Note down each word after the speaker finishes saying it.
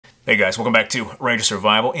Hey guys, welcome back to Ranger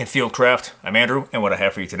Survival and Fieldcraft. I'm Andrew, and what I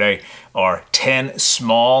have for you today are 10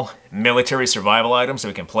 small military survival items that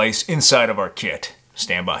we can place inside of our kit.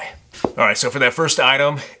 Stand by. Alright, so for that first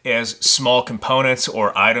item is small components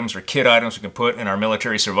or items or kit items we can put in our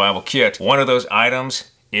military survival kit. One of those items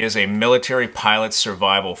is a military pilot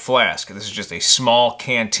survival flask. This is just a small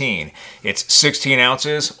canteen. It's 16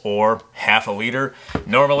 ounces or half a liter.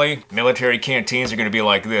 Normally, military canteens are going to be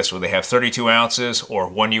like this, where they have 32 ounces or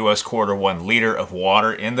 1 U.S. quart or 1 liter of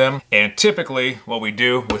water in them. And typically, what we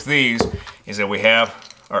do with these is that we have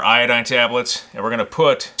our iodine tablets, and we're going to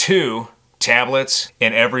put 2 tablets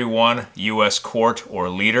in every 1 U.S. quart or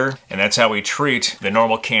liter, and that's how we treat the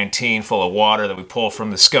normal canteen full of water that we pull from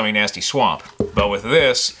the scummy nasty swamp. But with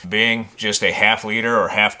this being just a half liter or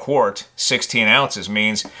half quart, 16 ounces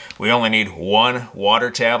means we only need 1 water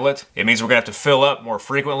tablet. It means we're gonna have to fill up more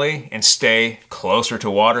frequently and stay closer to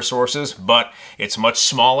water sources, but it's much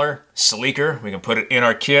smaller, sleeker. We can put it in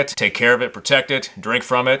our kit, take care of it, protect it, drink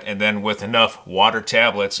from it, and then with enough water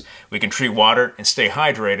tablets, we can treat water and stay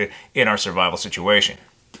hydrated in our survival situation.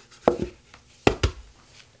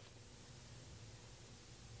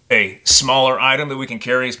 A smaller item that we can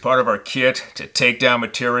carry as part of our kit to take down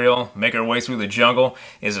material, make our way through the jungle,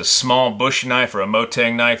 is a small bush knife or a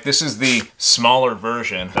Motang knife. This is the smaller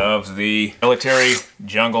version of the military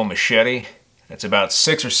jungle machete. It's about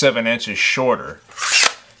 6 or 7 inches shorter.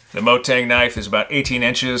 The Motang knife is about 18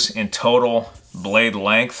 inches in total blade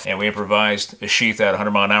length, and we improvised a sheath out of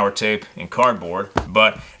 100-mile-an-hour tape and cardboard.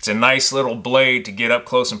 But it's a nice little blade to get up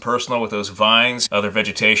close and personal with those vines, other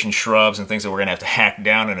vegetation, shrubs, and things that we're going to have to hack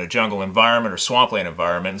down in a jungle environment or swampland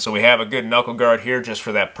environment. And so we have a good knuckle guard here just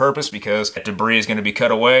for that purpose, because that debris is going to be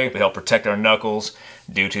cut away to help protect our knuckles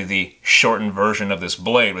due to the shortened version of this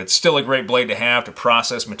blade. But it's still a great blade to have to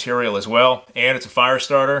process material as well. And it's a fire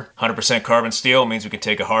starter. 100% carbon steel means we can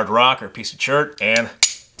take a hard rock or a piece of chert and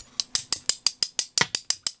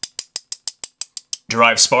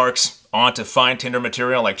drive sparks onto fine tinder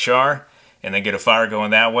material like char, and then get a fire going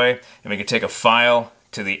that way. And we can take a file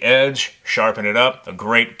to the edge, sharpen it up. A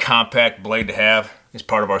great compact blade to have as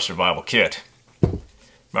part of our survival kit.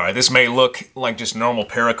 Alright, this may look like just normal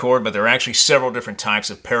paracord, but there are actually several different types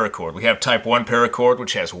of paracord. We have type 1 paracord,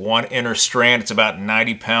 which has 1 inner strand. It's about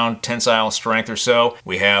 90-pound tensile strength or so.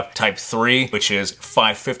 We have type 3, which is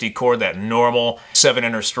 550 cord, that normal 7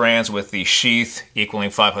 inner strands with the sheath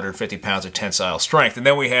equaling 550 pounds of tensile strength. And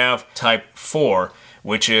then we have type 4,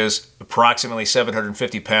 which is approximately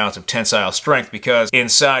 750 pounds of tensile strength, because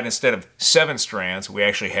inside, instead of 7 strands, we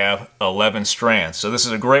actually have 11 strands. So this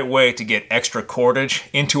is a great way to get extra cordage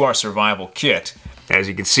into our survival kit. As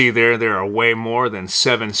you can see there are way more than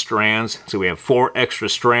 7 strands. So we have 4 extra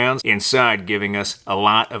strands inside, giving us a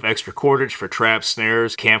lot of extra cordage for traps,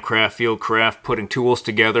 snares, campcraft, fieldcraft, putting tools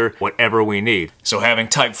together, whatever we need. So having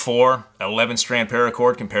type 4, 11 strand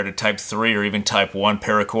paracord compared to type 3 or even type 1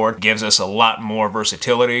 paracord gives us a lot more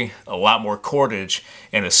versatility, a lot more cordage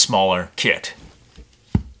in a smaller kit.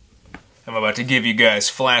 I'm about to give you guys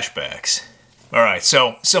flashbacks. Alright,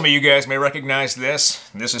 so some of you guys may recognize this.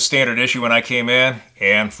 This is standard issue when I came in,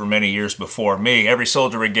 and for many years before me. Every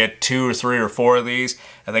soldier would get 2 or 3 or 4 of these.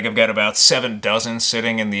 I think I've got about 7 dozen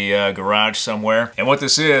sitting in the garage somewhere. And what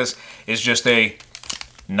this is just a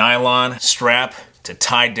nylon strap to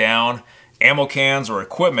tie down ammo cans or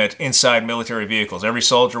equipment inside military vehicles. Every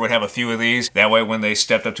soldier would have a few of these. That way, when they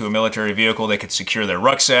stepped up to a military vehicle, they could secure their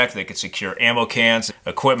rucksack, they could secure ammo cans,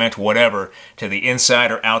 equipment, whatever, to the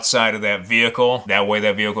inside or outside of that vehicle. That way,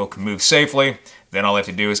 that vehicle can move safely. Then all they have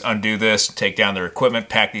to do is undo this, take down their equipment,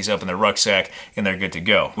 pack these up in their rucksack, and they're good to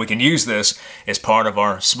go. We can use this as part of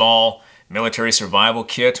our small military survival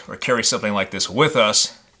kit, or carry something like this with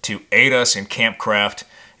us to aid us in campcraft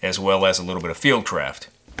as well as a little bit of fieldcraft.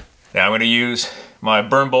 Now I'm going to use my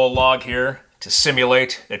burn bowl log here to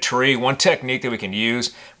simulate a tree. One technique that we can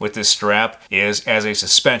use with this strap is as a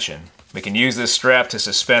suspension. We can use this strap to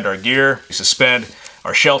suspend our gear, suspend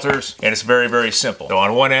our shelters, and it's very, very simple. So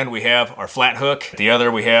on one end we have our flat hook, the other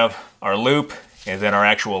we have our loop, and then our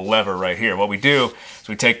actual lever right here. What we do is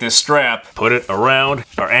we take this strap, put it around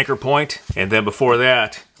our anchor point, and then before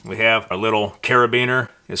that we have our little carabiner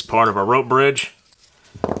as part of our rope bridge.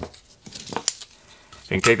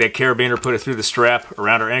 You can take that carabiner, put it through the strap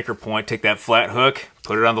around our anchor point, take that flat hook,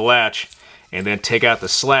 put it on the latch, and then take out the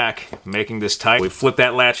slack, making this tight. We flip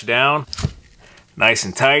that latch down, nice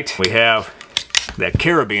and tight. We have that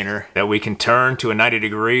carabiner that we can turn to a 90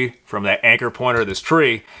 degree from that anchor point of this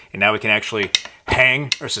tree, and now we can actually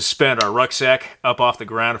hang or suspend our rucksack up off the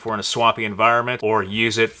ground if we're in a swampy environment, or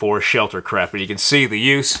use it for shelter craft. But you can see the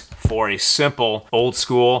use for a simple, old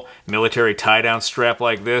school military tie-down strap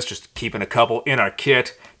like this, just keeping a couple in our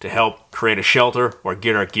kit to help create a shelter or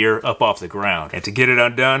get our gear up off the ground. And to get it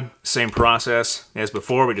undone, same process as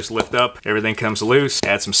before. We just lift up, everything comes loose,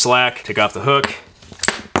 add some slack, take off the hook,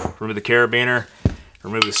 remove the carabiner,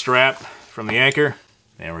 remove the strap from the anchor,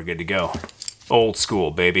 and we're good to go. Old school,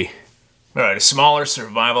 baby. All right, a smaller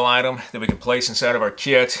survival item that we can place inside of our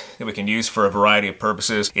kit that we can use for a variety of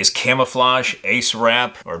purposes is camouflage ace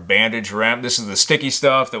wrap or bandage wrap. This is the sticky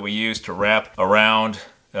stuff that we use to wrap around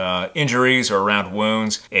injuries or around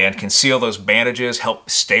wounds and conceal those bandages, help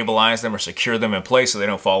stabilize them or secure them in place so they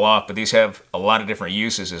don't fall off. But these have a lot of different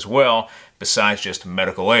uses as well besides just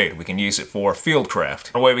medical aid. We can use it for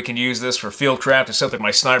fieldcraft. One way we can use this for fieldcraft is something my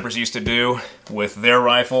snipers used to do with their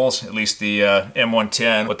rifles, at least the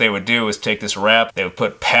M110. What they would do is take this wrap, they would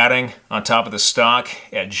put padding on top of the stock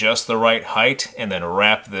at just the right height, and then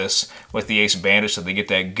wrap this with the ace bandage so they get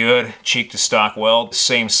that good cheek to stock weld,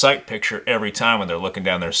 same sight picture every time when they're looking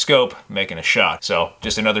down their scope making a shot. So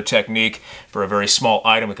just another technique for a very small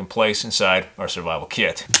item we can place inside our survival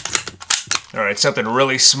kit. All right, something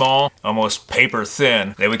really small, almost paper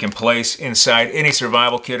thin, that we can place inside any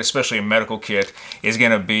survival kit, especially a medical kit, is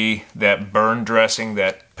gonna be that burn dressing,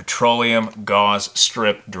 that petroleum gauze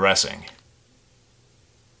strip dressing.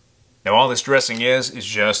 Now all this dressing is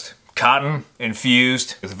just cotton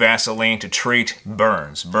infused with Vaseline to treat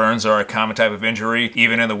burns. Burns are a common type of injury,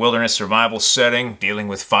 even in the wilderness survival setting, dealing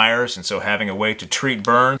with fires, and so having a way to treat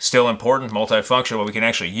burns, still important, multifunctional, but we can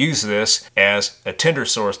actually use this as a tinder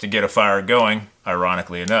source to get a fire going,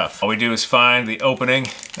 ironically enough. All we do is find the opening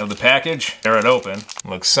of the package, tear it open,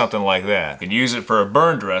 looks something like that. We can use it for a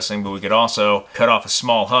burn dressing, but we could also cut off a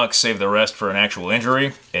small hunk, save the rest for an actual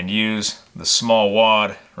injury, and use the small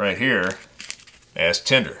wad right here as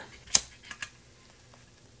tinder.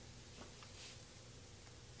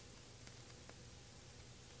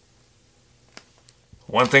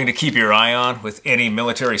 One thing to keep your eye on with any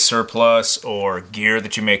military surplus or gear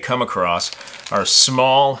that you may come across are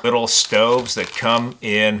small little stoves that come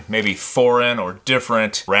in maybe foreign or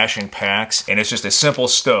different ration packs, and it's just a simple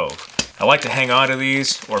stove. I like to hang on to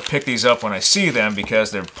these or pick these up when I see them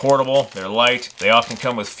because they're portable, they're light, they often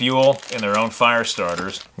come with fuel and their own fire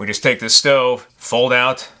starters. We just take this stove, fold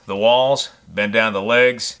out the walls, bend down the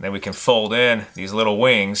legs, then we can fold in these little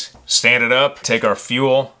wings, stand it up, take our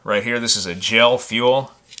fuel right here. This is a gel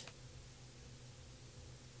fuel.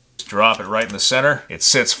 Drop it right in the center. It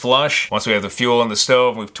sits flush. Once we have the fuel in the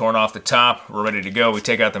stove, we've torn off the top, we're ready to go. We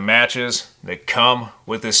take out the matches that come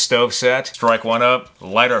with this stove set, strike one up,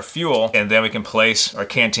 light our fuel, and then we can place our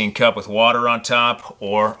canteen cup with water on top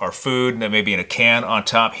or our food that may be in a can on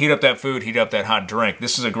top. Heat up that food, heat up that hot drink.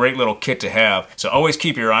 This is a great little kit to have. So always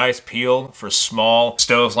keep your eyes peeled for small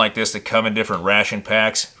stoves like this that come in different ration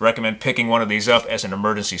packs. Recommend picking one of these up as an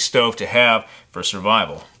emergency stove to have for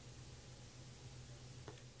survival.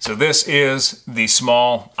 So this is the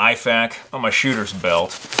small IFAK on my shooter's belt,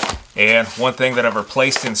 and one thing that I've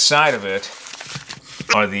replaced inside of it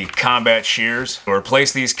are the combat shears. So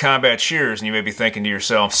replace these combat shears, and you may be thinking to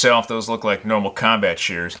yourself, those look like normal combat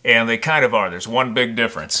shears, and they kind of are. There's one big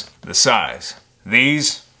difference, the size.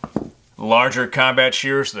 These larger combat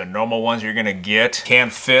shears, the normal ones you're gonna get, can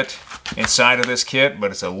fit inside of this kit, but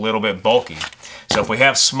it's a little bit bulky. So if we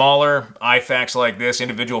have smaller IFAKs like this,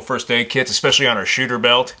 individual first aid kits, especially on our shooter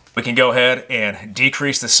belt, we can go ahead and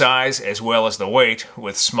decrease the size as well as the weight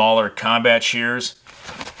with smaller combat shears.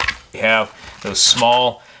 We have those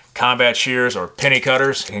small combat shears or penny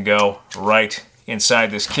cutters. They can go right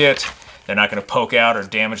inside this kit. They're not going to poke out or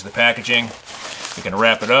damage the packaging. We can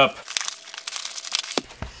wrap it up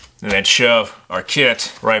and then shove our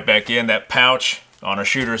kit right back in that pouch on our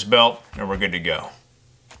shooter's belt, and we're good to go.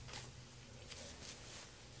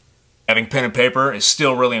 Having pen and paper is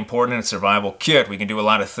still really important in a survival kit. We can do a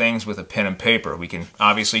lot of things with a pen and paper. We can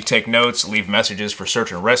obviously take notes, leave messages for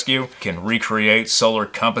search and rescue. We can recreate solar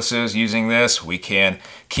compasses using this. We can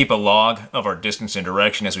keep a log of our distance and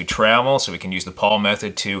direction as we travel, so we can use the Paul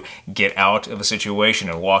method to get out of a situation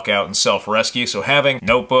and walk out and self-rescue. So having a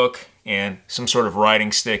notebook and some sort of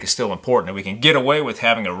writing stick is still important. And we can get away with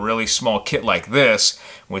having a really small kit like this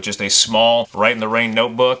with just a small write in the rain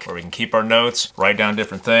notebook where we can keep our notes, write down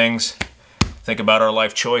different things, think about our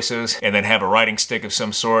life choices, and then have a writing stick of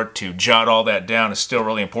some sort to jot all that down is still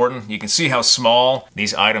really important. You can see how small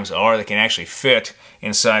these items are. They can actually fit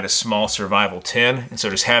inside a small survival tin. And so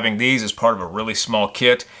just having these as part of a really small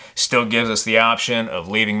kit still gives us the option of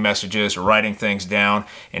leaving messages, writing things down,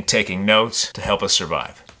 and taking notes to help us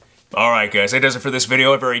survive. Alright guys, that does it for this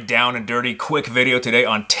video. A very down and dirty, quick video today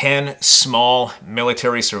on 10 small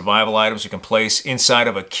military survival items you can place inside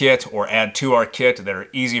of a kit or add to our kit that are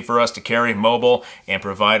easy for us to carry, mobile, and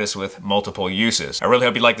provide us with multiple uses. I really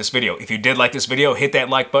hope you liked this video. If you did like this video, hit that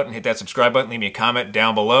like button, hit that subscribe button, leave me a comment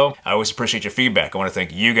down below. I always appreciate your feedback. I want to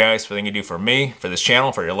thank you guys for everything you do for me, for this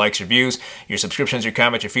channel, for your likes, your views, your subscriptions, your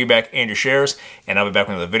comments, your feedback, and your shares. And I'll be back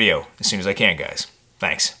with another video as soon as I can, guys.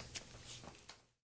 Thanks.